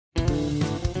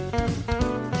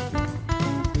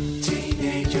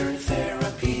Teenager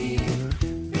therapy,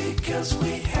 because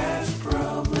we have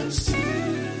problems too.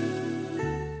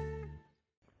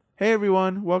 Hey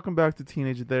everyone, welcome back to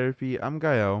Teenage Therapy. I'm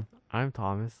Gael. I'm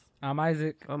Thomas. I'm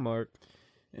Isaac. I'm Mark.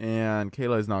 And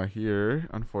Kayla is not here,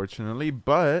 unfortunately,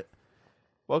 but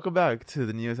welcome back to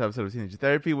the newest episode of Teenage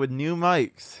Therapy with new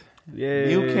mics, Yay.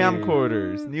 new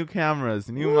camcorders, new cameras,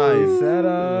 new mics.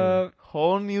 Setup.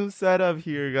 Whole new setup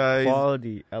here, guys.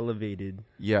 Quality elevated.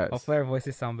 Yes. Hopefully our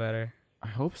voices sound better. I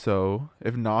hope so.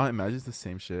 If not, imagine it's the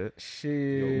same shit.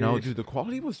 Shit. No, dude, the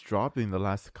quality was dropping the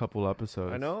last couple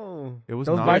episodes. I know. It was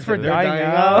Those not mics were good. They're dying dying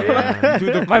out. out.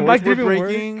 Dude, the My cords mic were didn't work.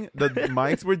 breaking. The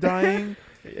mics were dying.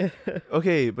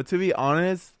 Okay, but to be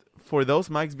honest, for those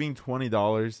mics being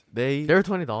 $20, They were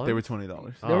 $20. they were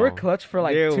 $20. They were Oh. clutch for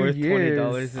like They're 2 worth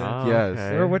years. $20. Oh, Yes. okay.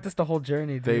 They were with us the whole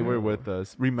journey, dude. They were with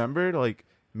us. Remember, like,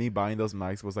 me buying those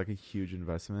mics was like a huge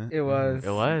investment. It was.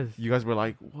 It was. You guys were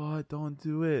like, "What? Don't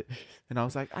do it!" And I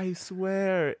was like, "I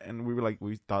swear!" And we were like,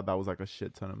 we thought that was like a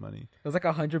shit ton of money. It was like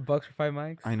 $100 for 5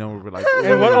 mics. I know. We were like,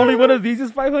 And "Ooh." only one of these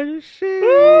is 500.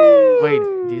 Shit. Wait,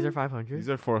 these are 500? These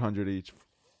are 400 each.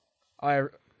 Yeah,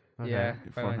 Okay.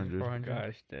 500. 400. 400.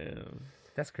 Gosh damn.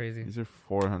 That's crazy. These are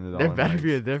 $400. There better be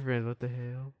mics. a difference. What the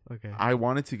hell? Okay. I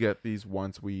wanted to get these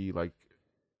once we like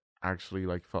actually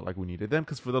like felt like we needed them,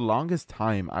 because for the longest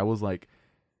time I was like,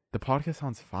 the podcast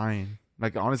sounds fine.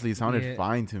 Like, honestly, it sounded Yeah.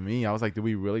 fine to me. I was like, do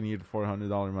we really need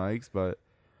 $400 mics? But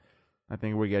I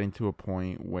think we're getting to a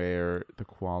point where the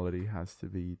quality has to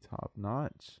be top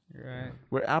notch. Right.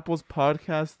 We're Apple's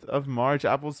podcast of March.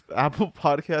 Apple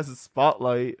Podcast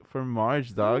Spotlight for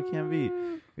March, dog. Can't be.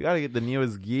 We gotta get the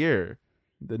newest gear.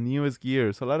 The newest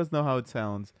gear. So let us know how it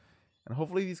sounds. And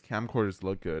hopefully these camcorders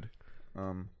look good.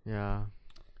 Yeah.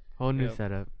 Whole new Yep.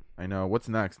 setup. I know. What's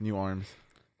next? New arms.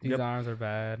 These Yep. arms are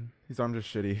bad. These arms are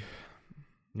shitty.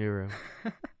 New room.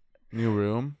 New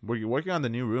room. We're working on the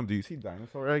new room. Do you see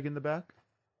dinosaur egg in the back?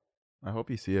 I hope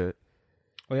you see it.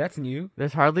 Oh, that's new.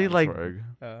 There's hardly like, Dinosaur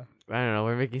egg. I don't know.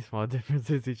 We're making small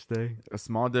differences each day. A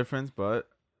small difference, but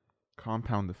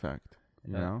compound effect.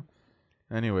 You Yeah. know?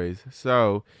 Anyways,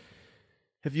 so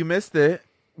if you missed it,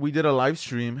 we did a live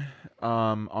stream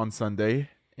on Sunday,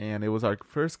 and it was our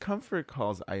first Comfort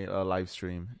Calls live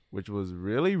stream, which was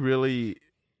really, really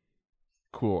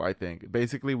cool, I think.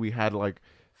 Basically, we had like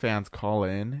fans call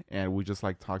in, and we just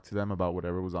like talked to them about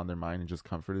whatever was on their mind and just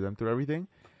comforted them through everything.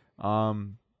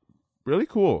 Really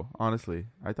cool, honestly.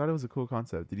 I thought it was a cool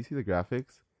concept. Did you see the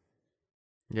graphics?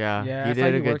 Yeah. Yeah, I You saw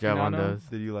did a you good working job on on 'em. those.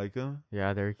 Did you like them?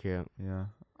 Yeah, they're cute. Yeah.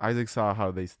 Isaac saw how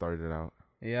they started out.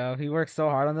 Yeah, he worked so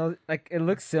hard on those. Like, it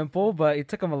looks simple, but it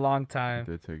took him a long It time.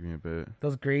 did take me a bit.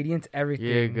 Those gradients, everything.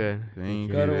 Yeah, good.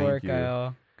 Thank Go to you. work, Thank you.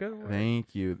 Kyle. Good work.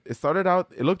 Thank you. It started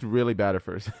out, it looked really bad at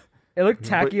first. It looked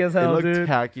tacky But as hell, It looked dude.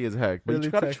 tacky as heck. But Really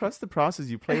you gotta tacky. trust the process.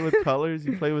 You play with colors,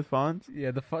 you play with fonts.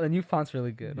 Yeah, the new font's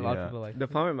really good. A lot Yeah. of people like The it.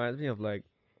 font reminds me of like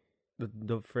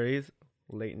the phrase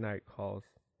late night calls.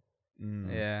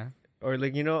 Mm. Yeah. Or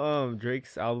like, you know,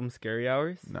 Drake's album Scary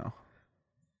Hours? No.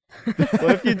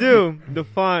 Well, if you do, the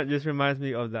font just reminds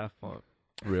me of that font.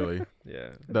 Really.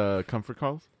 Yeah. The comfort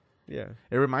calls? Yeah.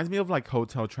 It reminds me of like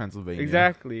Hotel Transylvania.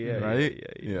 Exactly. Yeah.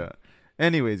 Right? Yeah.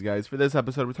 Anyways, guys, for this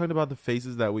episode, we're talking about the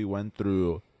phases that we went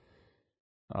through.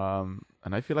 And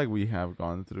I feel like we have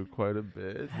gone through quite a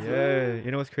bit. Yeah. You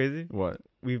know what's crazy? What?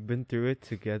 We've been through it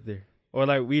together. Or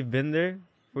like we've been there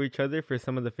for each other for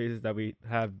some of the phases that we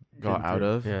have Got been out through.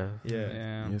 of? Yeah. Yeah.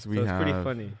 Yeah. Yes, So we it's have. pretty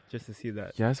funny just to see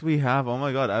that. Yes, we have. Oh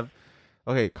my god.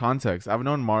 Okay, context. I've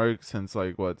known Mark since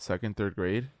like what, 2nd, 3rd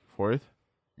grade? 4th?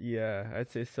 Yeah,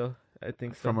 I'd say so. I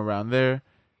think so. From around there.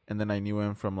 And then I knew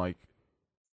him from like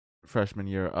freshman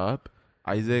year up.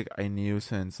 Isaac, I knew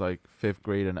since like 5th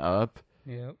grade and up.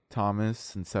 Yep. Thomas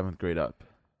since 7th grade up.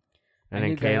 And I then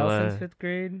knew Gael since Kayla. 5th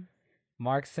grade.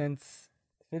 Mark since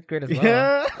 5th grade as well.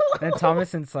 Yeah. And Thomas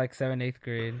since like 7th, 8th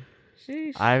grade.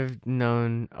 Sheesh. I've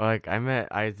known, like, I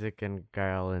met Isaac and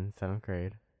Gael in 7th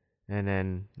grade. And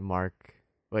then Mark.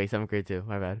 Wait, 7th grade too.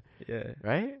 My bad. Yeah.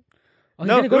 Right? Oh, he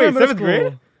No, didn't go to wait, middle 7th grade?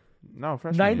 school. No,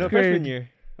 freshman Ninth year. No, grade. freshman year.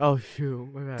 Oh,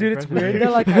 shoot. My bad. Dude, it's Freshman weird year.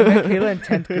 that like I met Kayla in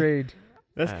 10th grade.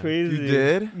 That's You crazy. You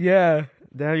did? Yeah.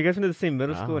 Damn, you guys went to the same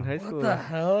middle school and Wow. high What school. the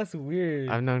hell? That's weird.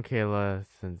 I've known Kayla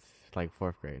since like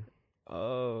 4th grade.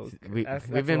 Oh. We've That's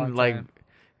a been long like time.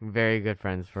 very good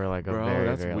friends for like a Bro, very,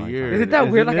 that's very long weird. time. Isn't that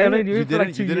Isn't weird? Like I it? only knew You her for like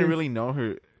didn't, 2 you years. didn't really know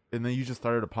her, and then you just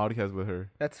started a podcast with her.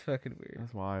 That's fucking weird.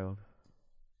 That's wild.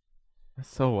 That's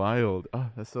so wild. Oh,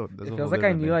 that's It a feels whole like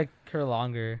I different knew thing. like her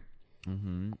longer.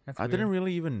 Mm-hmm. That's I didn't weird.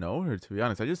 really even know her, to be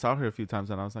honest. I just saw her a few times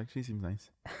and I was like, she seems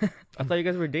nice. I thought you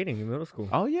guys were dating in middle school.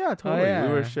 Oh yeah, totally.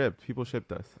 We were yeah. shipped. People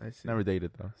shipped us. I see. Never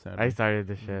dated though. I Sadly. started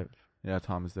the ship. Yeah,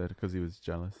 Thomas did because he was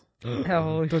jealous.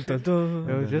 Oh, Dun, dun, dun.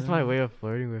 It was just my way of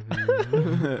flirting with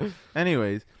you.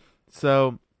 Anyways,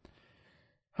 so,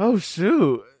 oh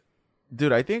shoot,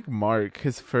 dude, I think Mark,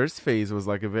 his first phase was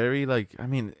like a very like, I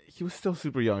mean, he was still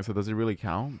super young, so does it really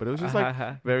count? But it was just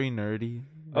like very nerdy.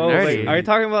 Oh, Nerdy. like, are you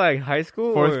talking about like high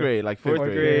school? Fourth or- grade, like fifth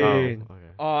Fourth grade. grade. Oh, okay.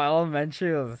 oh,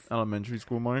 elementary was Elementary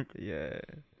school, Mark. Yeah.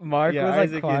 Mark Yeah, was like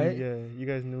Isaac quiet. and- yeah, you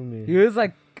guys knew me. He was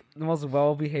like the most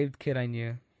well-behaved kid I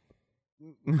knew.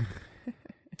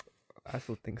 I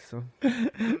still think so.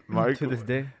 Mark, To this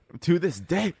day. To this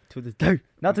day. To this day.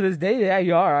 Not to this day, yeah,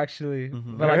 you are actually.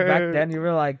 Mhm. But like back then, you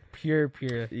were like pure.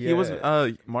 He was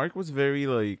Mark was very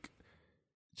like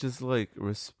just like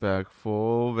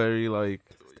respectful, very like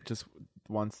just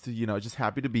wants to, just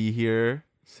happy to be here.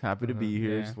 Just happy to be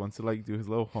here. Yeah. Just wants to like do his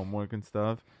little homework and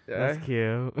stuff. Yeah, That's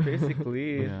cute.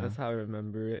 basically, Yeah. that's how I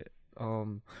remember it.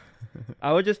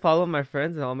 I would just follow my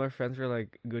friends, and all my friends were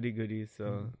like goody goodies.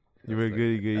 So You were that's,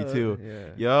 goody goody too. Yeah.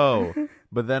 Yo,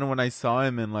 but then when I saw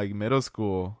him in like middle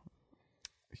school,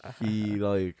 he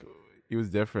was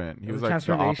different. He It was was like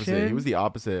the opposite. He transformation? was the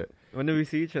opposite. When did we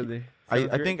see each other? I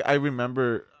Seventh grade? think I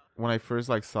remember when I first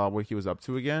like saw what he was up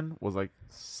to again was like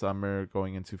summer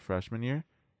going into freshman year,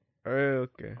 Oh,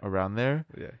 okay. around there,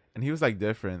 Yeah. and he was like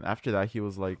different. After that, he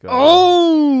was like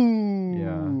Oh.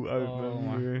 Yeah. I Oh,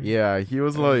 remember. yeah, he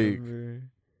was I like remember.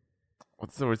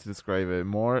 what's the word to describe it?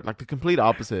 More like the complete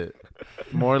opposite.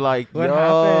 More like What yo,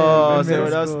 happened in say what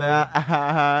middle else school?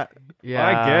 now? Yeah.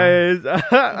 I guess.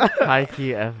 High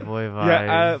key F boy vibes.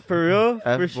 Yeah, for real,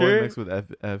 F for boy sure. mixed with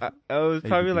F. I was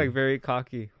probably ABB. like very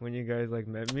cocky when you guys like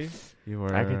met me. You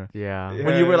were I could, yeah. Yeah.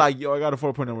 when you were like, yo, I got a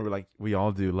 4.0. We were like, we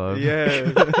all do, love.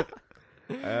 Yeah.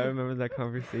 I remember that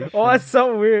conversation. Oh, that's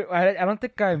so weird. I don't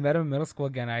think I met him in middle school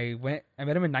again. I met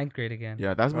him in 9th grade again.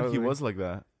 Yeah, that's when he Probably. was like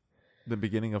that. The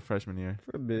beginning of freshman year.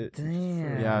 For a bit.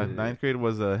 Damn. Yeah, Yeah. 9th grade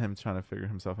was him trying to figure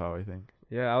himself out, I think.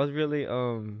 Yeah, I was really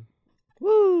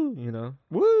woo, you know.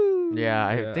 Woo! Yeah,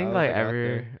 I Yeah, think I was, like like, out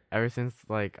there. ever since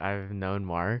like I've known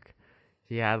Mark,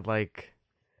 he had like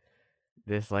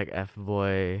this like F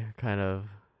boy kind of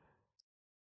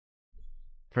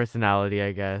personality,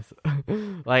 I guess.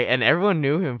 Like, and everyone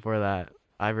knew him for that.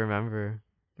 I remember.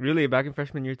 Really, back in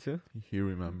freshman year too. He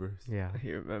remembers. Yeah.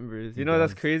 He remembers. He You know,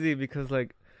 that's does. crazy because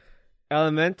like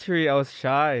elementary, I was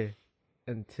shy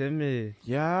and timid.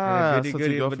 Yeah, goody so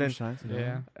goody, to go but from then- shy to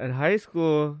Yeah. In high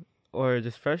school or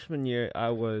just freshman year, I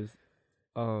was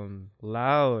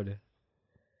loud.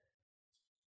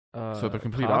 So the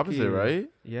complete cocky. opposite, right?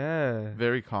 Yeah.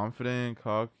 Very confident,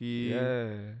 cocky.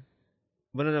 Yeah.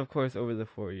 But then of course over the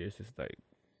 4 years it's like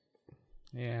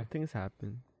Yeah. things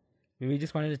happen. Maybe we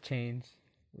just wanted to change.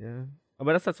 Yeah.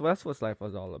 But that's what life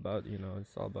was all about, you know.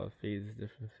 It's all about phases,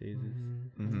 different phases.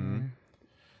 Mm-hmm.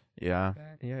 Yeah.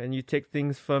 Yeah, and you take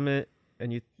things from it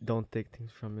and you don't take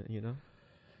things from it, you know?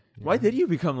 Why did you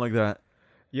become like that?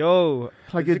 Yo,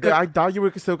 Like, It's because- I thought you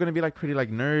were still gonna be like pretty like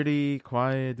nerdy,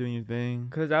 quiet, doing your thing.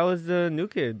 because I was the new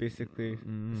kid basically.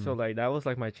 Mm. So like that was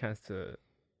like my chance to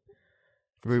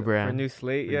for a Rebrand. new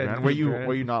slate. Yeah. Were you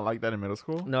rebrand. not like that in middle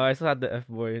school? No, I still had the F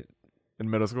boy. In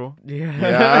middle school, Yeah.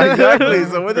 Yeah, exactly.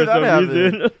 So when For did that some happen?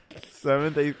 reason.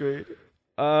 7th, 8th grade.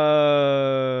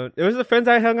 It was the friends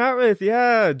I hung out with.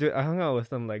 Yeah, dude, I hung out with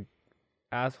some like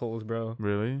assholes, bro.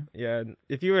 Really? Yeah,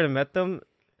 if you were to met them,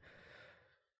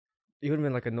 you would have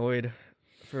been like annoyed,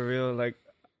 for real. Like,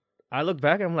 I look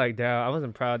back and I'm like, damn, I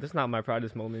wasn't proud. This is not my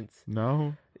proudest moments.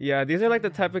 No. Yeah, these are like the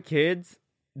type of kids,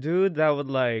 dude, that would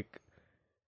like,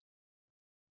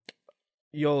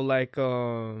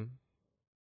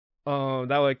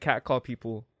 that would catcall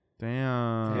people.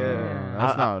 Damn. Yeah.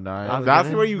 That's I- not I nice. was That's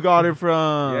gonna- where you got it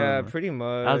from. Yeah, pretty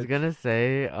much. I was gonna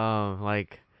say,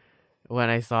 like, when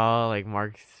I saw like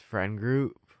Mark's friend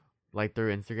group, like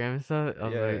through Instagram and stuff, I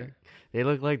was Yeah. like, they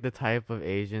look like the type of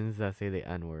Asians that say the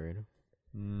N word.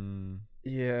 Mm.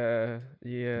 Yeah.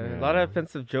 A lot Yeah. of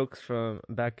offensive jokes from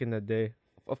back in the day.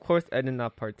 Of course, I did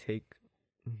not partake.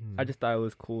 I just thought it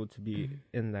was cool to be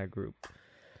in that group.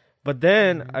 But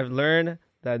then I've learned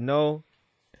that no,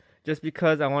 just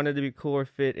because I wanted to be cool or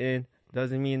fit in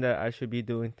doesn't mean that I should be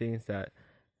doing things that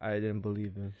I didn't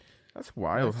believe in. That's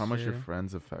wild That's how much your true.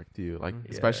 friends affect you. Like, Mhm.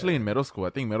 especially Yeah. in middle school.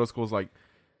 I think middle school is like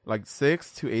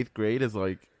 6th to 8th grade is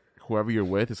like whoever you're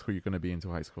with is who you're gonna be into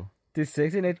high school. Dude,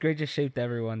 6th and 8th grade just shaped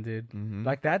everyone, dude. Mm-hmm.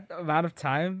 Like that amount of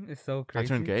time is so I crazy.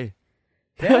 turned gay.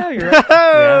 Yeah, you're right. You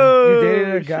Oh,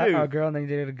 dated a guy, shoot. a girl, and then you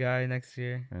dated a guy next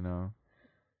year. I know.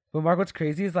 But Mark, what's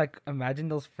crazy is like imagine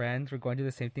those friends were going to do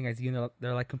the same thing as you, and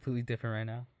they're like completely different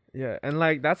right now. Yeah, and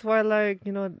like that's why like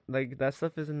like that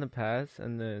stuff is in the past,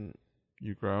 and then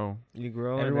You grow. you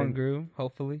grow. Everyone and then grew,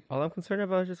 hopefully. all I'm concerned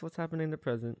about is just what's happening in the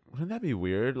present. Wouldn't that be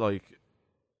weird? Like,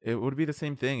 it would be the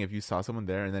same thing if you saw someone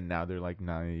there and then now they're like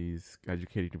nice,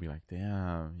 educated. To be like,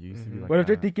 damn, you used to be Mhm. like What if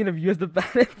they're that. thinking of you as the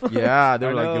bad influence? Yeah, they I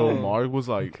were like, yo, know. Mark was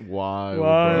like, wild,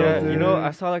 Wild, bro. Yeah, dude.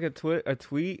 I saw like a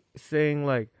tweet saying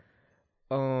like,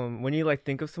 when you like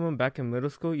think of someone back in middle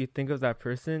school, you think of that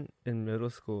person in middle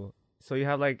school. So you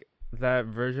have like that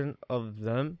version of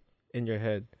them in your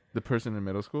head. The person in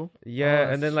middle school. Yeah,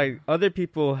 Oh, and then that's like other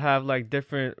people have like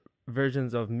different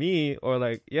versions of me or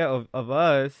like of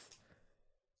us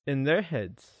in their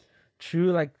heads.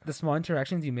 True, like the small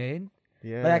interactions you made.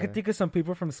 Yeah. Like I could think of some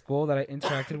people from school that I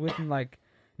interacted with in like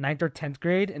 9th or 10th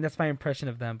grade, and that's my impression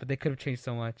of them. But they could have changed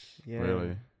so much. Yeah.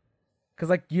 Really? Cause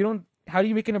like you don't. How do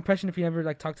you make an impression if you never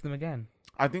like talk to them again?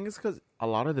 I think it's because a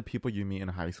lot of the people you meet in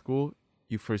high school,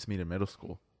 you first meet in middle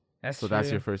school. That's So true. that's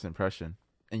your first impression.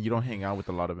 And you don't hang out with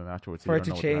a lot of them afterwards. So For you it don't to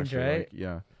know what they're change, actually right? like.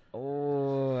 Yeah.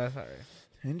 Oh, that's alright.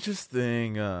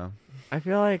 Interesting. I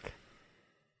feel like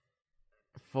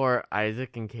for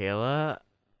Isaac and Kayla,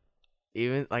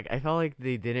 even like I felt like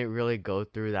they didn't really go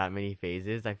through that many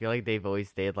phases. I feel like they've always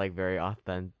stayed like very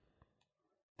authentic.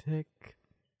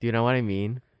 Do you know what I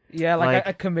mean? Yeah, like,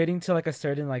 Like- committing to like a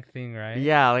certain like thing, right?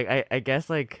 Yeah, like I guess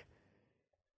like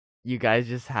you guys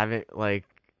just haven't like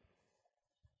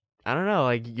I don't know,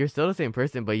 like you're still the same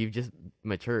person, but you've just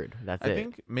matured. That's I it.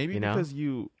 think maybe you know? because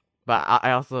you. But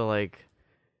I also like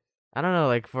I don't know,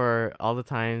 like for all the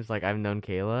times like I've known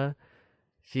Kayla,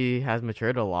 she has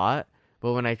matured a lot.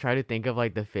 But when I try to think of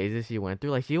like the phases she went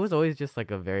through, like she was always just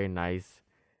like a very nice,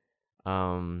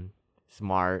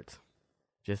 smart,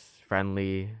 just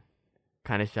friendly,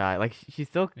 kind of shy. Like she's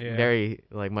still Yeah. very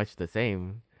like much the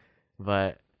same,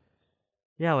 but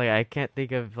yeah, like I can't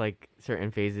think of like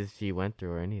certain phases she went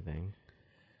through or anything.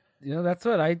 You know, that's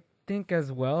what I think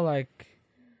as well. Like,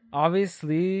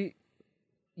 obviously,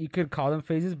 you could call them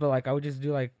phases, but like I would just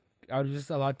do like I was just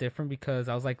a lot different because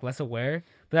I was like less aware.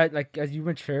 But like as you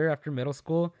mature after middle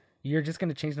school, you're just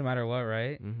gonna change no matter what,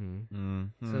 right? Mm-hmm.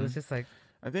 So it's just like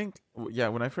I think, yeah,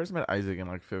 when I first met Isaac in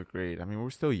like 5th grade, I mean, we're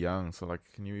still young, so like,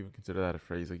 can you even consider that a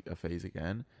phase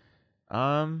again?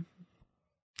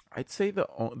 I'd say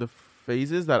the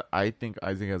phases that I think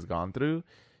Isaac has gone through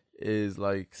is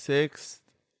like 5th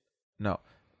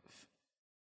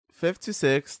to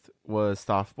 6th was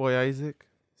soft boy Isaac,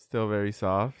 still very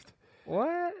soft.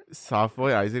 what? Soft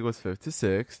boy Isaac was 5th to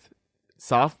 6th,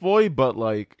 soft boy, but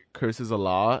like curses a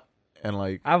lot and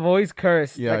like. I've always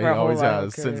cursed. Yeah, like, he my whole always life,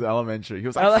 has okay? since elementary. He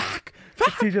was I like, like-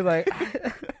 "Fuck, Teacher's like,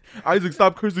 Isaac,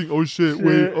 stop cursing. Oh shit, Shit.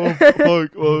 wait, oh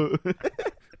fuck.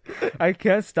 I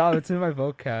can't stop. It's in my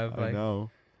vocab. I Like know.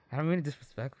 I don't mean it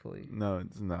disrespectfully. No,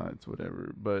 it's not. It's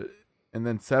whatever. But and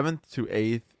then 7th to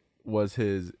 8th was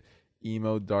his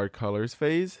emo dark colors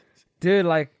phase. Dude,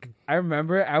 like I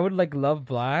remember I would like love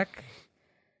black,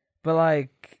 but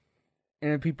like,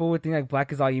 and people would think like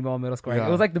black is all emo in middle school. Right? Yeah.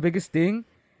 It was like the biggest thing.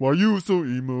 Why you so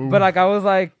emo? But like I was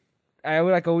like, I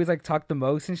would like always like talk the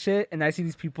most and shit, and I see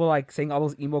these people like saying all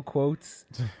those emo quotes.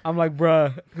 I'm like,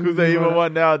 bruh, who's the emo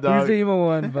one now, Who's dog? the emo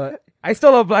one? But I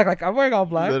still love black. Like I'm wearing all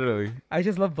black. Literally. I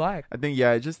just love black. I think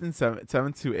yeah, just in 7th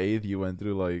to 8th, you went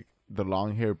through like the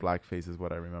long hair black face is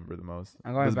what I remember the most.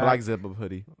 I'm going This back. black zip up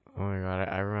hoodie. Oh my god,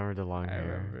 I remember the long I hair.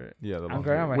 remember it. Yeah, the I'm long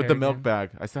growing hair. out my With hair the milk again. bag.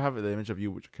 I still have the image of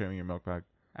you carrying your milk bag.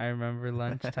 I remember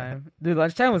lunchtime. Dude,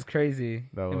 lunchtime was crazy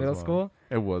That in was middle wild. school.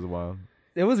 It was wild.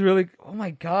 It was really. Oh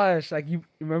my gosh! Like you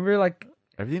remember like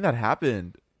Everything that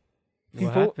happened. What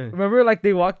people happened? remember like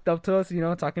they walked up to us, you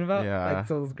know, talking about Yeah. like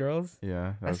those girls.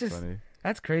 Yeah, That's that's just- funny.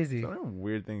 That's crazy. So many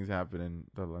weird things happened in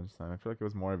the lunchtime. I feel like it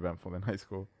was more eventful than high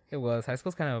school. It was. High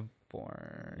school's kind of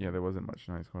boring. Yeah, there wasn't much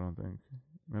in high school, I don't think.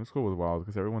 Middle school was wild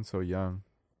because everyone's so young.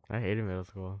 I hated middle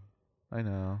school. I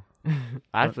know.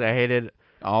 Actually, I hated.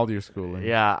 All your schooling.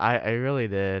 Yeah, I really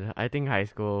did. I think high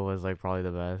school was like probably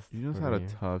the best. You just for had a me.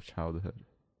 tough childhood.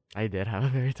 I did have a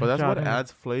very tough But that's what childhood.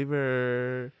 adds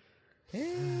flavor.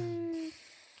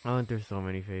 I went through so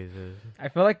many phases. I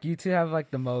feel like you two have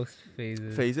like the most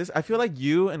phases. Phases. I feel like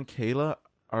you and Kayla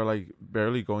are like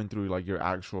barely going through like your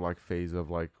actual like phase of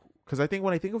like. Because I think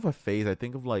when I think of a phase, I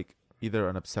think of like either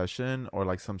an obsession or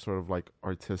like some sort of like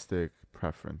artistic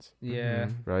preference, Yeah.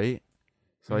 Mhm. right?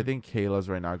 So I Mhm. think Kayla's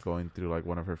right now going through like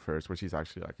one of her first, where she's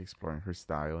actually like exploring her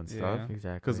style and stuff. Yeah.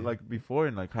 Exactly. Because like before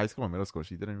in like high school and middle school,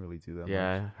 she didn't really do that.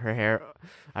 Yeah, her hair.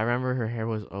 I remember her hair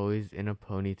was always in a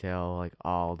ponytail like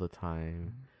all the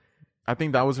time. I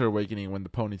think that was her awakening when the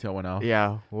ponytail went off.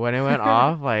 Yeah, when it went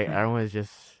off, like everyone was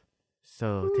just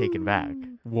so taken back.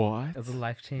 What? It was a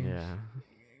life change. Yeah.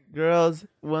 Girls,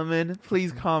 women,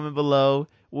 please comment below.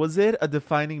 Was it a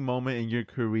defining moment in your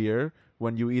career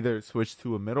when you either switched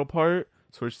to a middle part,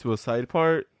 switched to a side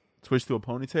part, switched to a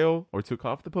ponytail, or took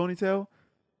off the ponytail?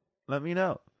 Let me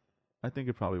know. I think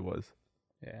it probably was.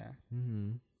 Yeah.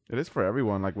 Mm-hmm. It is for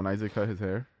everyone, like when Isaac cut his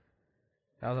hair.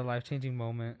 That was a life changing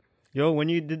moment. Yo, when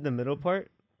you did the middle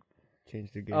part,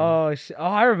 changed the game. Oh,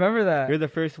 I remember that. You're the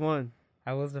first one.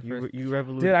 I was the first. You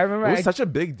revolutionized. Dude, I remember. It was such a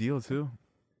big deal, too.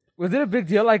 Was it a big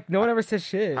deal? Like, no one ever said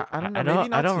shit. I don't know. I Maybe don't-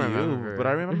 not I don't to you, remember. but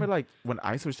I remember like when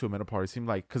I switched to a middle part, it seemed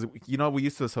like because we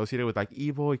used to associate it with like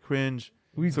e-boy cringe,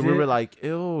 so we did. were like,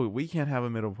 ew, we can't have a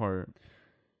middle part.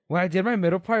 When I did my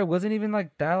middle part, it wasn't even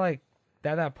like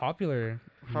that popular.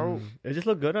 How? It just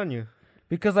looked good on you.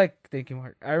 Because like, thank you,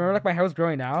 Mark. I remember like my hair was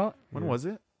growing out. When Yeah. was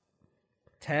it?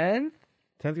 10.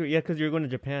 10th grade, yeah, because you were going to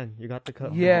Japan. You got the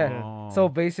cut. Yeah. Oh. So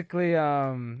basically,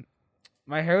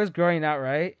 my hair was growing out,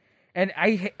 right? And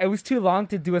it was too long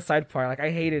to do a side part. Like, I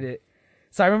hated it.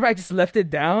 So I remember I just left it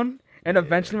down, and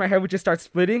eventually my hair would just start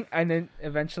splitting, and then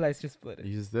eventually I just split it.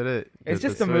 You just did it. You It's did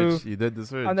just the a switch. move. You did the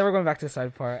switch. I'm never going back to the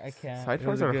side part. I can't. Side It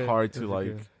parts was a are good- hard it to was a like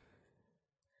good-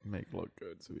 make look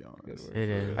good. To be honest, It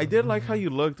is. I did like how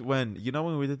you looked when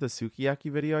when we did the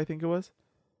sukiyaki video. I think it was.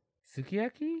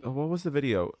 Sukiyaki? What was the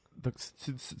video? The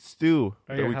stew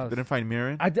At that your we house. didn't find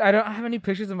Mirren. I don't have any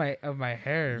pictures of my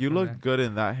hair. You from looked that. good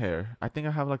in that hair. I think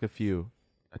I have like a few.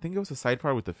 I think it was a side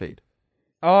part with the fade.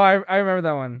 Oh, I remember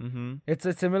that one. Mm-hmm.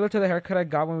 It's similar to the haircut I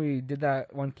got when we did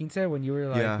that one quince when you were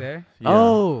like Yeah. there.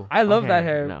 Oh, I love that okay.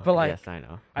 hair, No, but, like, yes, I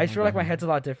know. I just feel like my head's a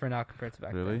lot different now compared to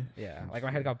back Really? then. Yeah, like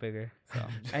my head got bigger. So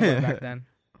I ain't going back then.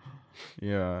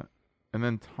 Yeah. And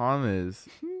then Thomas,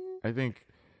 I think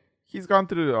he's gone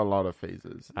through a lot of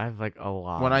phases. I have like a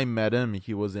lot. When I met him,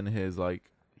 he was in his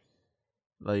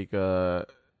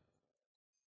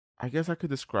I guess I could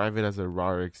describe it as a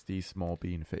RAR XD small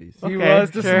bean phase. He Okay,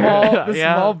 was the sure. small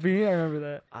Yeah. small bean. I remember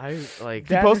that. I like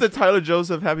He That posted Tyler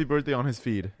Joseph happy birthday on his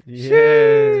feed. Yeah.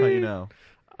 That's how you know.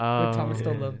 But Thomas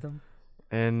still yeah. loved him.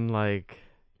 and like,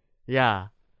 yeah.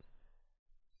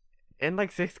 In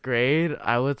like 6th grade,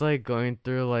 I was like going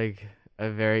through like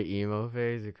a very emo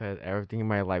phase because everything in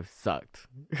my life sucked,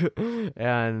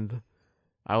 and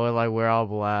I would like wear all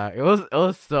black. It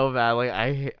was so bad.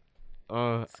 Like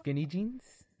Skinny jeans.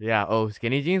 yeah. Oh,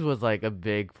 skinny jeans was like a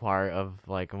big part of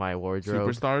like my wardrobe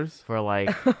Superstars. for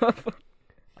like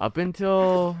up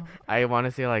until I want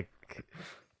to say like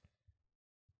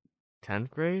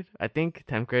 10th grade. I think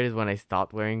 10th grade is when I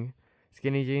stopped wearing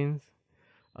skinny jeans.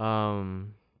 Oh.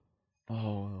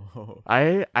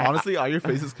 I Honestly, all your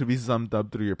faces could be summed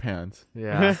up through your pants.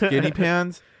 yeah. Skinny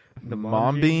pants, The mom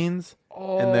mom beans,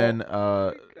 Oh, and then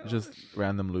just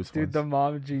random loose dude, ones. the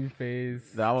mom jean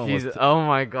phase. That one was Jesus, oh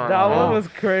my god. That Oh. one was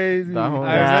crazy. That one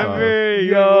I was remember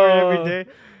you Yo. wore it every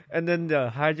day. And then the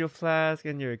hydro flask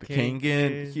and your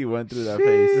Kangen. He went through that Sheesh.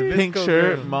 phase. The Pink Visco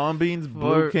shirt, girl. mom beans,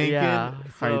 blue For- Kangen, yeah,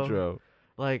 so- hydro.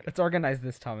 Like Let's organize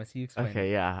this, Thomas. You explain.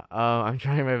 okay, yeah. I'm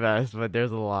trying my best, but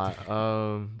there's a lot.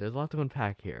 There's a lot to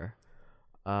unpack here.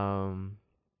 Well,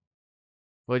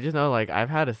 just know like I've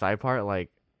had a side part like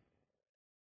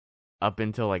up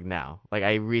until like now. Like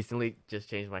I recently just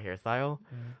changed my hairstyle.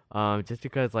 Just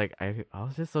because like I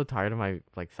was just so tired of my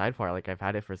like side part. Like I've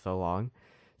had it for so long.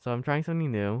 So I'm trying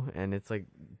something new and it's like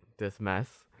this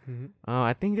mess. Mhm.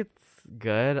 I think it's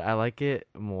good. I like it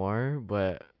more,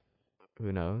 but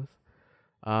who knows?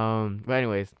 But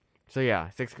anyways, so yeah,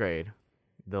 6th grade,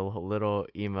 the little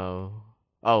emo.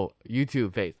 Oh,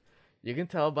 YouTube phase. You can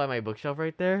tell by my bookshelf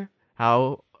right there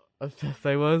how obsessed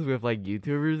I was with like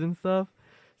YouTubers and stuff.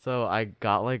 So I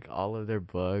got like all of their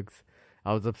books.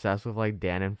 I was obsessed with like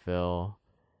Dan and Phil,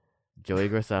 Joey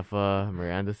Graceffa,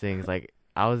 Miranda Sings. Like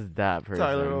I was that person.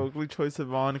 Tyler Oakley, Troye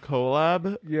Sivan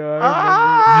collab. Yeah.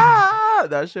 I Ah!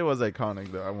 That shit was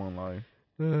iconic though. I won't lie.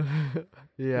 remember.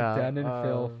 Yeah. Dan and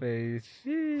Phil phase.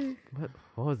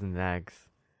 What was next?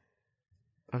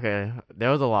 Okay,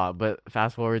 there was a lot, but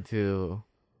fast forward to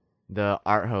the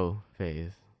art ho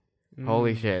phase.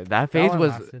 Holy Mm. shit, that That phase one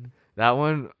was lasted. that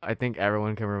one. I think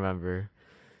everyone can remember.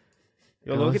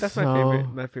 Yo, It Loki, was that's so-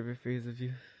 my favorite phase of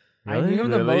you. I knew him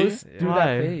the Really? most through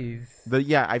Why? that phase.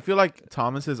 I feel like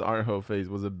Thomas's art ho phase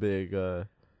was a big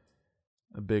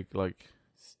like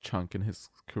chunk in his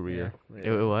career.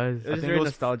 It was. It was think very it was-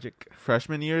 nostalgic.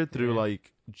 Freshman year through Yeah.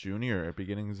 like junior,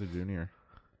 beginnings of junior.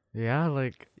 Yeah,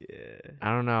 like Yeah.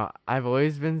 I don't know. I've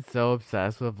always been so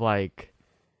obsessed with like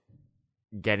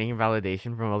getting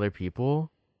validation from other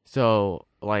people. So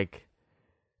like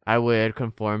I would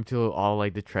conform to all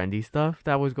like the trendy stuff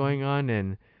that was going on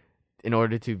and in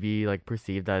order to be like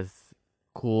perceived as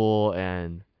cool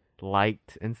and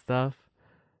liked and stuff.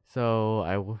 So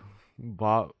I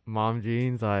bought mom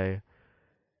jeans. I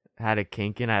had a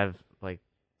Kinkin. I have like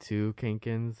 2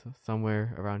 Kinkins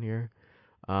somewhere around here.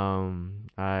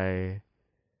 I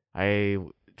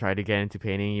tried to get into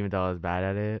painting even though I was bad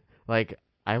at it. Like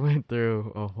I went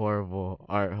through a horrible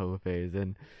art hoe phase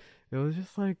and it was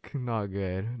just like not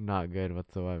good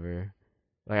whatsoever.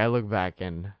 Like I look back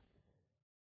and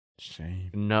Shame.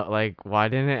 no, like why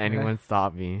didn't anyone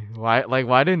stop me? Why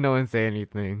didn't no one say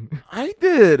anything? I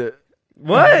did.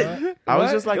 What? I was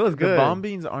What? just like, It was the good. bomb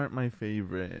beans aren't my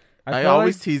favorite. I felt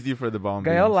always like teased you for the bomb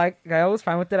beans. Gael was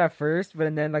fine with it at first,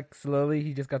 but then like slowly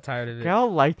he just got tired of it.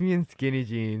 Gal liked me in skinny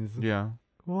jeans. Yeah.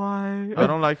 Why? I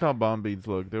don't like how bomb beans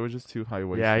look. They were just too high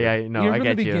waisted. Yeah, no, Even I from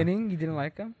get the you. beginning, you didn't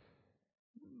like him.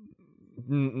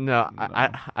 No,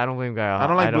 I don't blame Gael. I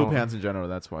don't like blue pants in general.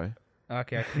 That's why.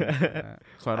 Okay, I can understand that.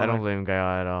 So I don't like, blame Gael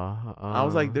at all. I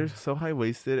was like, they're so high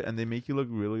waisted and they make you look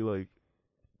really like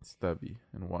stubby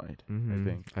and wide. mhm, I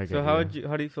think. I So get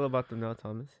how do you feel about them now,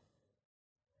 Thomas?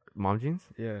 mom jeans?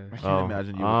 Yeah. I can't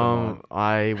imagine you with them on.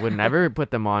 I would never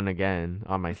put them on again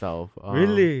on myself.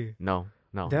 Really? No.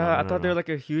 Yeah, I no, thought they no. were like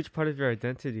a huge part of your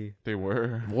identity. They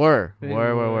were. were.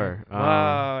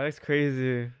 Wow, that's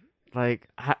crazy. Like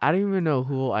I don't even know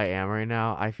who I am right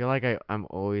now. I feel like I'm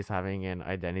always having an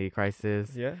identity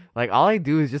crisis. Yeah. Like all I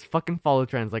do is just fucking follow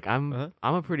trends. Like Uh-huh.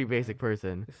 I'm a pretty basic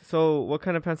person. So, what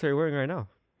kind of pants are you wearing right now?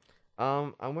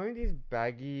 I'm wearing these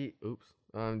baggy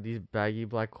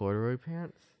black corduroy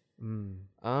pants.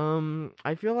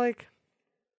 I feel like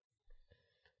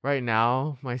right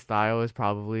now my style is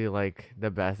probably like the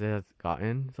best it has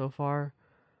gotten so far.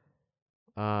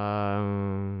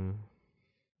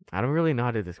 I don't really know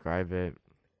how to describe it.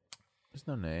 There's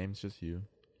no name. It's just you.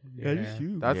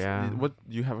 you. That's Yeah. what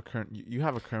you have a current. You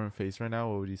have a current face right now.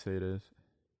 What would you say it is?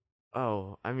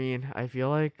 Oh, I mean, I feel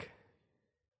like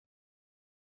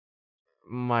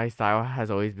my style has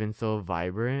always been so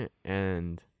vibrant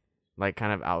and like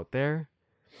kind of out there.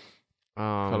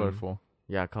 Colorful,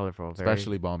 Yeah, colorful. Very.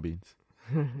 especially bomb beans.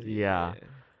 Yeah.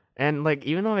 And like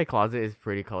even though my closet is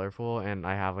pretty colorful and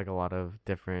I have like a lot of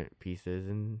different pieces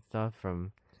and stuff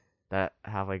from that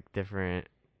have like different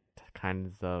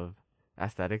kinds of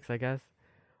aesthetics, I guess.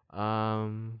 I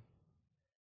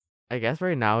guess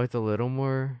right now it's a little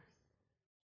more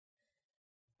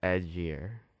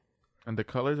edgier. And the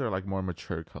colors are like more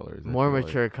mature colors. I More feel like.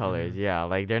 mature colors, yeah.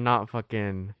 Like they're not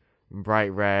fucking bright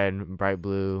red, bright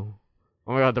blue.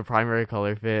 Oh my god, the primary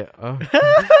color fit. Oh.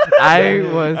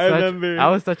 I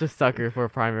was such a sucker for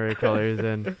primary colors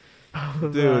and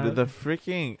Dude, the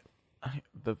freaking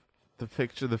the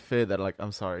picture, the fit that like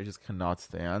I'm sorry, I just cannot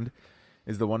stand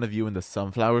is the one of you in the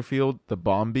sunflower field, the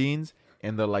bomb beans,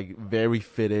 and the like very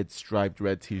fitted striped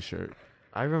red T-shirt.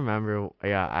 I remember.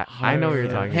 Yeah, I know what you're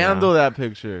talking Handle about. that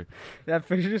picture. That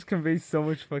picture just conveys so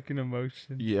much fucking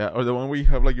emotion. Yeah, or the one where you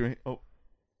have like your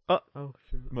Oh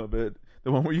shit! my bad.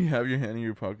 The one where you have your hand in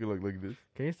your pocket like this.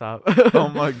 Can you stop? Oh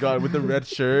my god, with the red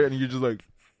shirt and you're just like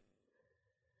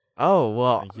Oh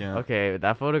well. Yeah. Okay,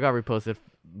 that photo got reposted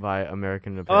by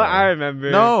American Oh, Apparel. I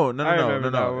remember. no. I remember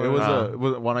that one. It was Ah. it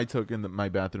was one I took in my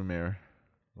bathroom mirror.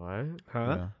 What?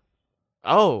 Huh? Yeah.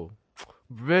 Oh,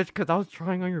 bitch! Because I was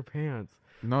trying on your pants.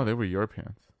 No, they were your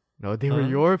pants. No, they were Huh?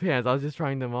 your pants. I was just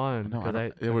trying them on. No,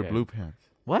 'cause they were okay. blue pants.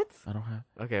 What? I don't have.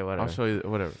 Okay, whatever. I'll show you.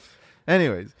 Whatever.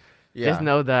 Anyways, yeah. Just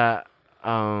know that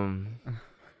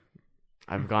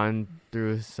I've gone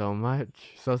through so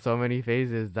many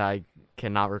phases that I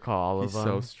cannot recall all He's of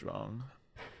so them. strong.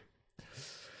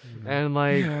 And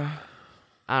like Yeah.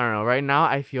 I don't know. Right now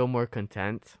I feel more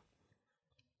content.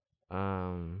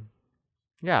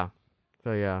 Yeah.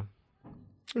 So yeah.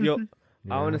 Yo,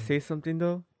 I want Yeah. to say something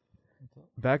though.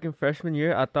 Back in freshman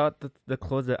year, I thought that the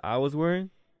clothes that I was wearing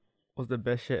was the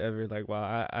best shit ever. Like,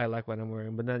 wow, I like what I'm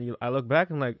wearing. But then I look back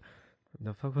and like,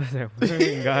 the fuck was I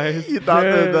wearing, guys? You thought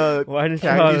the Why didn't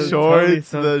khaki tell me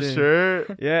shorts, the something?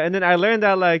 shirt. Yeah, and then I learned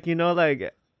that like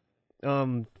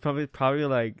probably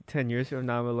like 10 years from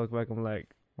now, I'm gonna look back. I'm like,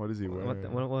 What is he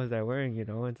wearing? what was I wearing? You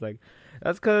know, it's like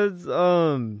that's because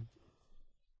no,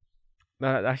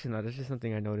 actually no, that's just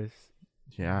something I noticed.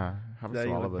 Yeah, happens That to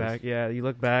you all look of us. back, yeah, you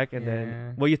look back and Yeah.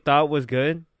 then what you thought was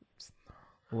good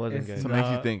wasn't It's good. So it makes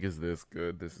you not- think, is this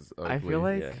good? This is ugly. I feel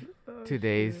like Yeah.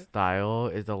 today's style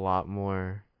is a lot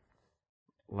more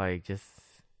like just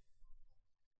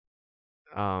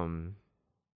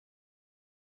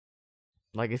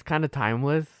like it's kind of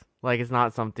timeless. Like it's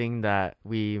not something that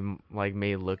we like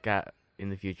may look at in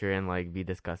the future and like be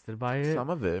disgusted by it. some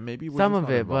of it, maybe. We're Some just of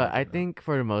not it, but involved I in it. think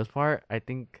for the most part, I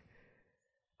think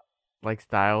like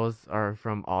styles are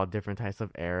from all different types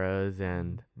of eras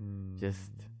and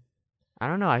just I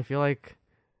don't know. I feel like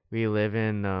we live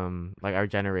in like our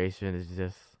generation is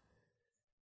just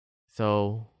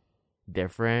so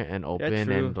different and open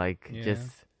true. and like Yeah.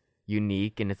 just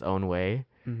unique in its own way.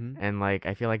 Mm-hmm. And like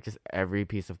I feel like just every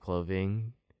piece of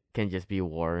clothing can just be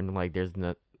worn. Like there's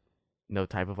no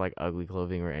type of like ugly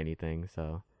clothing or anything.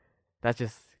 So that's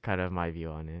just kind of my view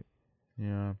on it.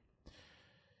 Yeah.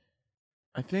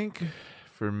 I think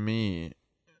for me,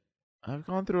 I've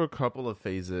gone through a couple of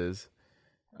phases.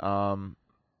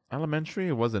 Elementary,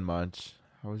 it wasn't much.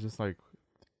 I was just like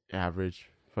average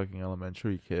fucking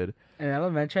elementary kid. In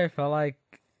elementary, I felt like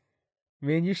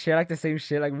me and you share like the same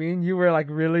shit. Like me and you were like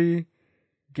really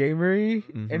gamery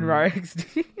in Mhm.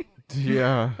 RXD.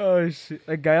 Yeah, Oh shit!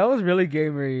 Like Gael was really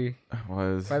gamery I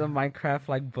was. by the Minecraft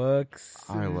like books.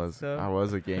 I and was. stuff. I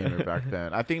was a gamer back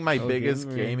then. I think my So biggest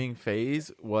gamer. gaming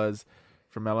phase was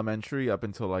from elementary up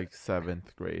until like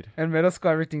 7th grade. In middle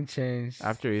school, everything changed.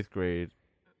 After 8th grade,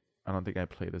 I don't think I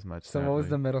played as much. So what was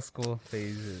the sadly. middle school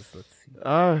phases? Let's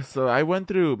see. So I went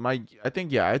through I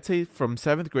think, yeah, I'd say from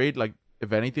 7th grade, like,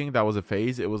 if anything, that was a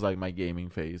phase. It was like my gaming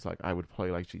phase. Like, I would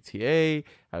play like GTA,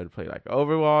 I would play like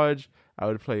Overwatch, I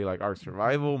would play like Ark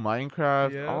Survival,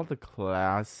 Minecraft, Yeah. all the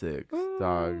classics,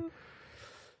 dog.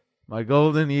 My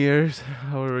golden years,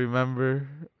 I will remember.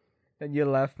 Then you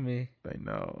left me. I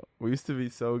know. We used to be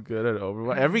so good at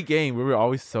Overwatch. Every game, we were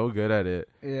always so good at it.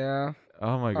 Yeah.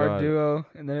 Oh my Our god. duo,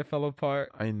 and then it fell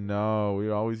apart. I know. We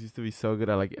always used to be so good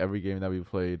at like every game that we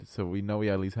played. So we know we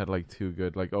at least had like 2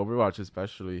 good, like Overwatch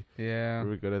especially. Yeah. We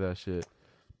were good at that shit.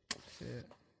 Shit.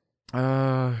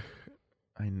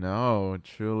 I know,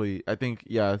 truly. I think,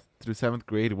 yeah, through 7th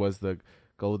grade was the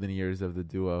golden years of the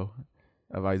duo,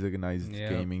 of Isaac and I's Yeah.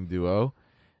 gaming duo.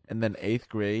 And then 8th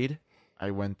grade,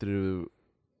 I went through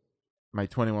my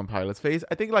 21 Pilots phase.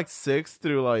 I think like 6th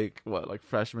through like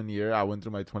freshman year, I went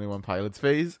through my 21 Pilots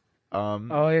phase.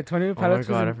 Oh yeah, 20 Pilots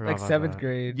God, I was in, forgot like about 7th that.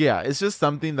 grade. Yeah, it's just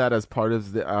something that as part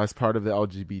of the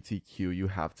LGBTQ you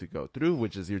have to go through,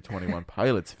 which is your 21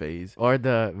 Pilots phase. Or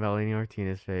the Melanie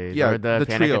Martinez phase. Yeah, Or the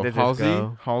Panic trio, at the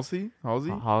Disco. Halsey.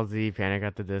 Halsey, Panic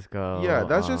at the Disco. Yeah,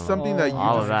 that's just something that you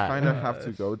all of just that. kind of have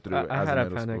to go through I as had a a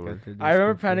middle Panic schooler. at the I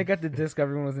remember Disco Panic phase. at the Disco.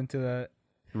 Everyone was into that.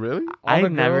 Really? All I the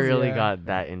never girls, really yeah. got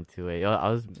that into it. I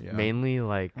was Yeah. mainly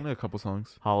like Only a couple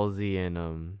songs. Halsey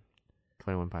and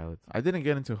 21 Pilots. I didn't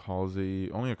get into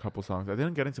Halsey. Only a couple songs. I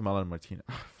didn't get into Melanie Martinez.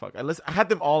 Fuck. I had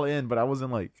them all in, but I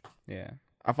wasn't like. Yeah.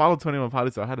 I followed 21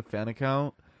 Pilots, so I had a fan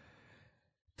account.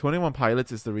 21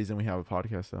 Pilots is the reason we have a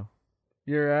podcast, though.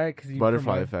 You're right. Cause you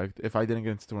Butterfly promote- effect. If I didn't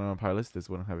get into 21 Pilots, this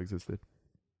wouldn't have existed.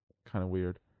 Kind of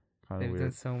weird. Kind of They've weird.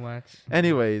 done so much.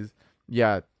 Anyways,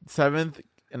 yeah, 7th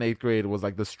and 8th grade was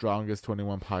like the strongest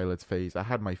 21 Pilots phase. I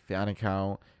had my fan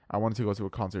account. I wanted to go to a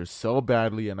concert so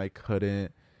badly and I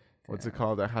couldn't. What's it Damn.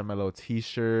 called? I had my little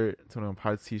T-shirt, 21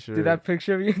 Pilots T-shirt. Dude, that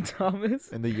picture of you and Thomas.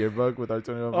 in the yearbook with our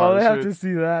 21 Oh, I Pilots have shirt. to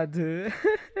see that, dude.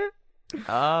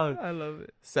 Oh, I love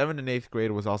it. 7th and 8th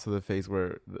grade was also the phase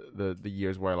where the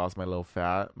years where I lost my little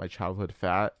fat, my childhood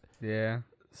fat. Yeah.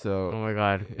 So Oh my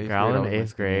god. grade, Gal I in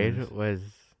was 8th grade years. was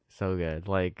so good.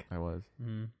 Like, I was,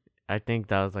 Mm. I think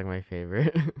that was like my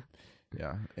favorite.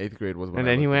 yeah. 8th grade was when And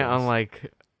I then he looked went the on best.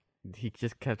 like, he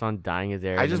just kept on dyeing his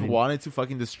hair. I and just then- wanted to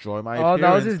fucking destroy my Oh,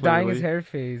 that was appearance, his dyeing his literally. hair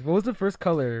phase. What was the first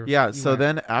color? Yeah, you so went?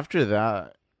 then after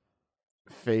that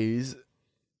phase,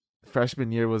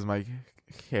 freshman year was my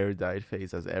hair dyed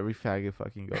phase, as every faggot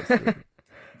fucking goes through.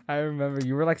 I remember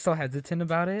you were like so hesitant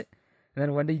about it, and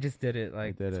then one day you just did it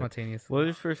like did it. spontaneously. What was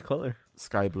your first color?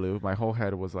 Sky blue. My whole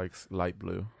head was like light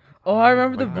blue. Oh, I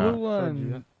remember the like blue that.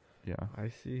 one. Yeah, I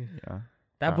see. yeah.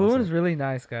 That That blue was one it. is really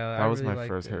nice, guy. That I was really my liked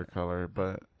first it. hair color,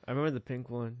 but I remember the pink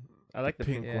one. I like the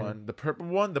pink pink, yeah. one, the purple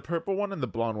one, and the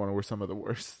blonde one were some of the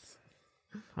worst.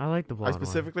 I like the blonde I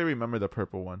specifically remember the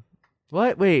purple one. one.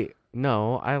 What? Wait.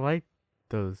 No, I like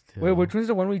those two. Wait, which one's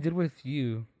the one we did with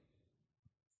you?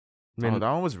 Oh,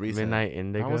 that one was recent. Midnight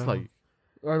Indigo. That was like.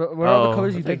 What are the Oh,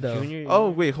 colors you It's did like though? junior Oh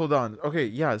year. wait, hold on. Okay,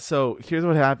 yeah. So here's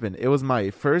what happened. It was my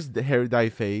first hair dye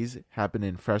phase. Happened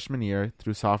in freshman year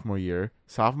through sophomore year.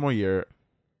 Sophomore year,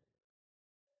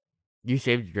 You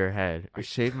shaved your head, I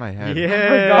shaved my head. Yeah. I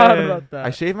forgot about that. I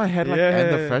shaved my head like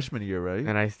end of Yeah. freshman year, right?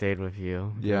 and I stayed with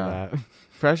you. for Yeah. that.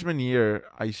 Freshman year,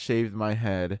 I shaved my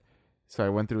head, so I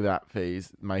went through that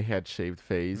phase, my head shaved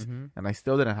phase, Mhm. and I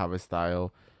still didn't have a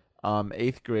style.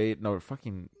 8th grade, no,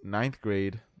 fucking 9th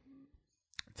grade,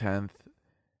 10th,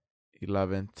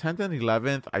 11th, 10th and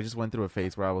 11th, I just went through a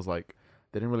phase where I was like,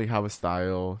 didn't really have a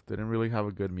style, didn't really have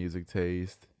a good music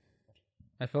taste.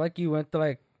 I feel like you went to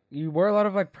like you wore a lot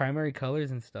of like primary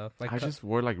colors and stuff. Like I just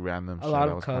wore like random a shit. lot that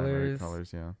of was primary colors.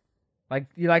 colors, yeah. Like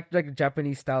you like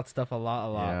Japanese style stuff a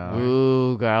lot. Yeah. more.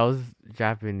 Ooh, girls,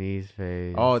 Japanese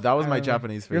phase. Oh, that was I my remember.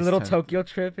 Japanese phase. Your little 10th. Tokyo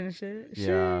trip and shit.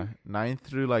 Yeah, 9th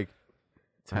through like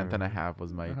 10th and a remember. half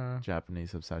was my Uh-huh.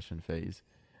 Japanese obsession phase.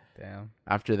 Damn.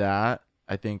 After that,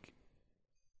 I think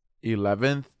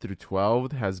 11th through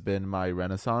 12th has been my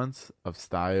renaissance of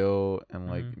style and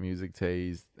like Mhm. music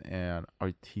taste and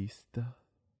artista,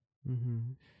 Mm-hmm.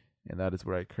 and that is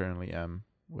where I currently am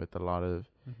with a lot of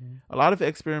Mm-hmm.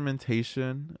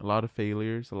 experimentation, a lot of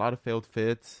failures, a lot of failed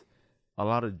fits, a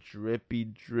lot of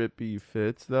drippy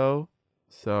fits though.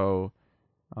 So,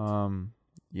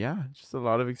 yeah, just a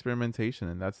lot of experimentation,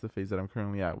 and that's the phase that I'm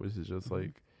currently at, which is just Mhm.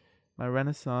 like my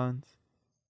renaissance.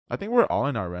 I think we're all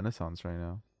in our renaissance right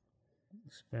now.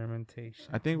 Experimentation.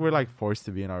 I think we're like forced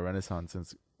to be in our renaissance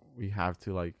since we have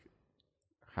to like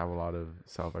have a lot of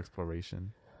self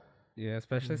exploration. Yeah,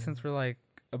 especially since we're like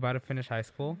about to finish high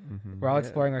school. Mm-hmm. We're all Yeah.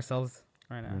 exploring ourselves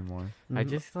right now. More. I Mhm.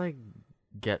 just like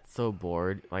get so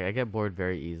bored. Like I get bored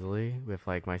very easily with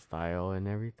like my style and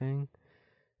everything.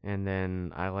 And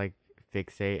then I like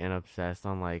fixate and obsess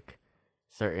on like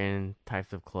certain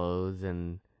types of clothes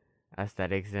and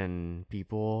aesthetics and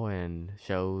people and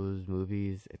shows,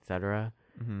 movies, etc.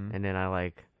 Mm-hmm. And then I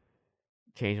like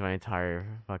change my entire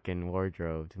fucking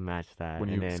wardrobe to match that. When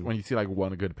and you then when you see like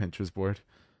one good Pinterest board,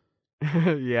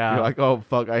 yeah, you're like, oh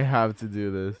fuck, I have to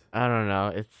do this. I don't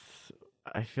know.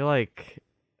 I feel like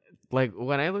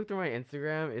when I look through my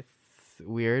Instagram, it's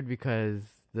weird because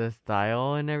the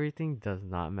style and everything does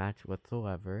not match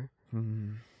whatsoever.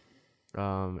 Mm-hmm.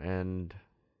 And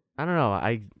I don't know.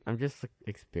 I'm just like,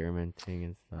 experimenting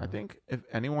and stuff. I think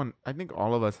I think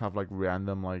all of us have like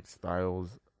random like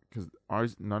styles because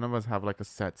none of us have like a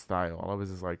set style. All of us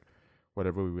is like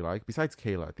whatever we like. Besides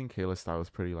Kayla, I think Kayla's style is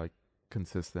pretty like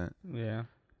consistent. Yeah.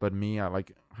 But me, I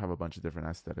like have a bunch of different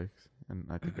aesthetics, and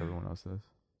I think everyone else does.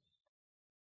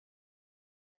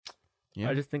 Yeah,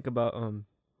 I just think about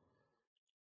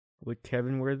would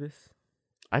Kevin wear this?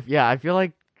 I feel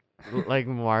like like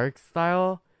Mark's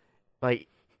style, like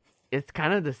it's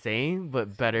kind of the same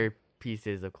but better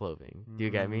pieces of clothing. Do you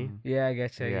get me? Mm. Yeah, I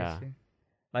get you. Yeah.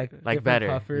 Like Like different better,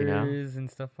 puffers you know? and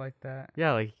stuff like that.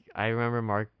 Yeah, like I remember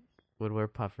Mark would wear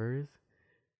puffers.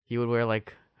 He would wear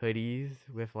like hoodies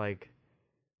with like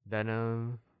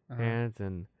denim Uh-huh. pants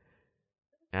and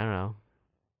I don't know.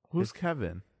 Who's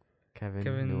Kevin? Kevin,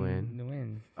 Kevin Nguyen.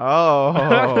 Nguyen.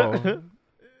 Oh,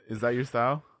 is that your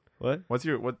style? What? What's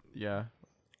your what? Yeah,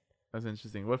 that's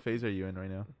interesting. What phase are you in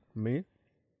right now? Me?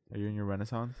 Are you in your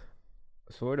renaissance?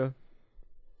 Sorta.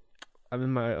 I'm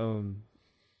in my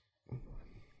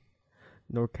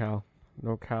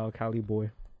NorCal Cali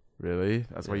boy. Really?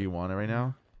 That's why Yeah. you want it right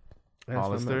now?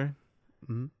 Hollister?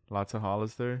 Mm-hmm. Lots of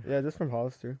Hollister? Yeah, just from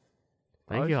Hollister.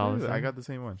 Thank Oh, you, shit, Hollister. I got the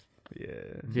same one. Yeah.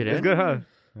 You It's did? good, huh?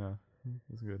 Yeah,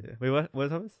 it's good. Yeah. Wait, what? What,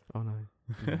 Thomas? Oh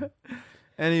no.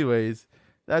 Anyways,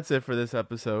 that's it for this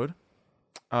episode.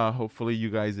 Hopefully you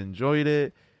guys enjoyed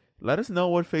it. Let us know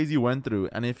what phase you went through,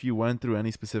 and if you went through any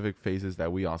specific phases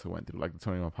that we also went through, like the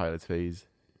 21 Pilots phase,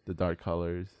 the Dark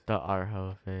Colors, The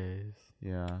Arho phase.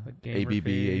 yeah, The gamer ABB,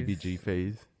 phase. ABG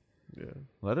phase. Yeah.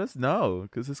 Let us know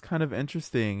because it's kind of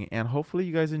interesting, and hopefully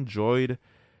you guys enjoyed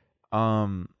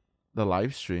the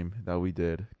live stream that we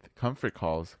did, comfort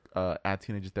calls at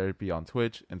Teenage Therapy on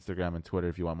Twitch, Instagram, and Twitter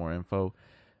if you want more info.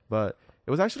 But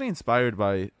it was actually inspired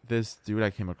by this dude I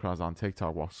came across on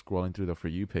TikTok while scrolling through the For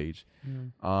You page.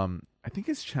 Mm. I think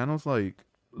his channel's like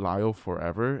Lyle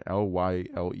Forever,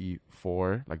 LYLE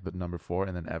 4, like the number 4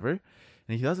 and then ever.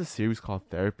 And he does a series called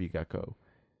Therapy Gecko.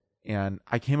 And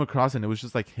I came across and it was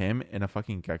just like him in a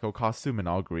fucking gecko costume and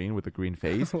all green with a green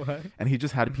face. What? And he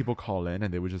just had people call in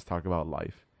and they would just talk about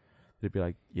life. They'd be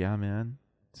like, yeah, man.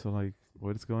 So like,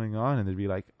 what's going on? And they'd be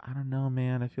like, I don't know,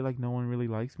 man. I feel like no one really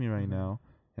likes me right now.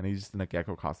 And he's just in a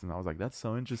gecko costume. I was like, that's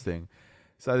so interesting.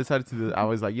 So I decided to do I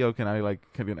was like, yo, can I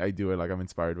do it? Like, I'm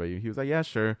inspired by you. He was like, yeah,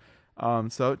 sure.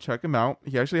 So check him out.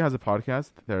 He actually has a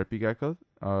podcast, Therapy Gecko,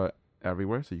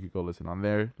 everywhere. So you could go listen on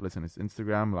there. Listen to his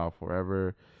Instagram, Lao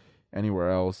Forever, anywhere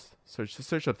else.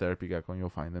 Search up Therapy Gecko and you'll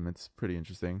find them. It's pretty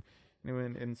interesting.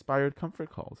 Anyway, inspired comfort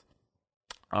calls.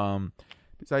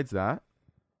 Besides that,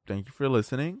 thank you for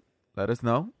listening. Let us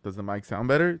know. Does the mic sound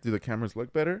better? Do the cameras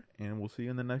look better? And we'll see you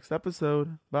in the next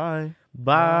episode. Bye.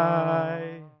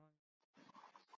 Bye.